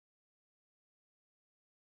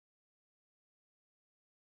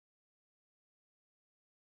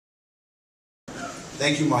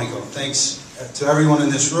Thank you, Michael. Thanks to everyone in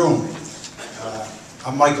this room.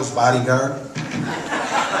 I'm Michael's bodyguard.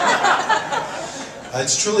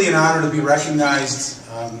 It's truly an honor to be recognized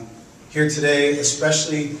here today,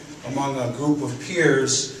 especially among a group of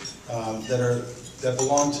peers that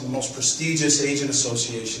belong to the most prestigious agent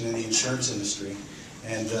association in the insurance industry,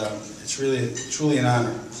 and it's really truly an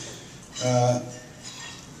honor.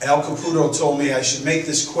 Al Caputo told me I should make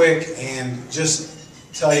this quick and just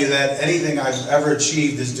tell you that anything I've ever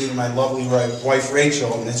achieved is due to my lovely wife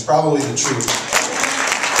Rachel, and it's probably the truth.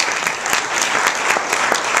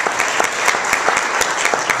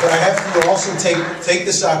 But I have to also take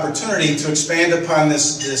this opportunity to expand upon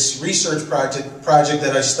this research project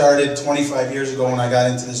that I started 25 years ago when I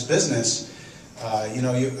got into this business.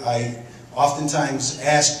 I oftentimes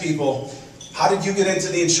ask people, how did you get into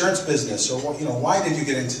the insurance business? Or why did you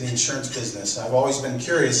get into the insurance business? I've always been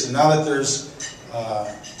curious, and now that there's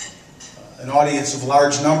an audience of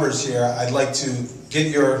large numbers here, I'd like to get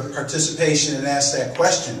your participation and ask that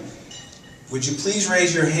question. Would you please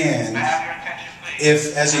raise your hand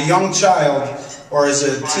if, as a young child or as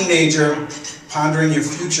a teenager pondering your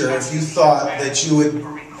future, if you thought that you would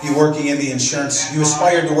be working in the insurance, you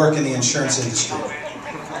aspired to work in the insurance industry?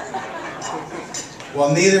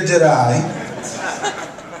 Well, neither did I.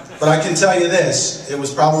 But I can tell you this, it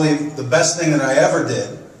was probably the best thing that I ever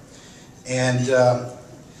did. And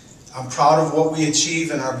I'm proud of what we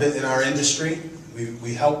achieve in our industry.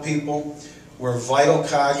 We help people. We're a vital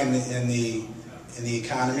cog in the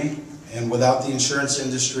economy. And without the insurance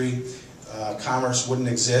industry, commerce wouldn't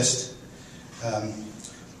exist.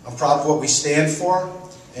 I'm proud of what we stand for,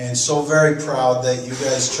 and so very proud that you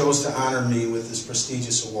guys chose to honor me with this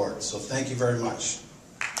prestigious award. So thank you very much.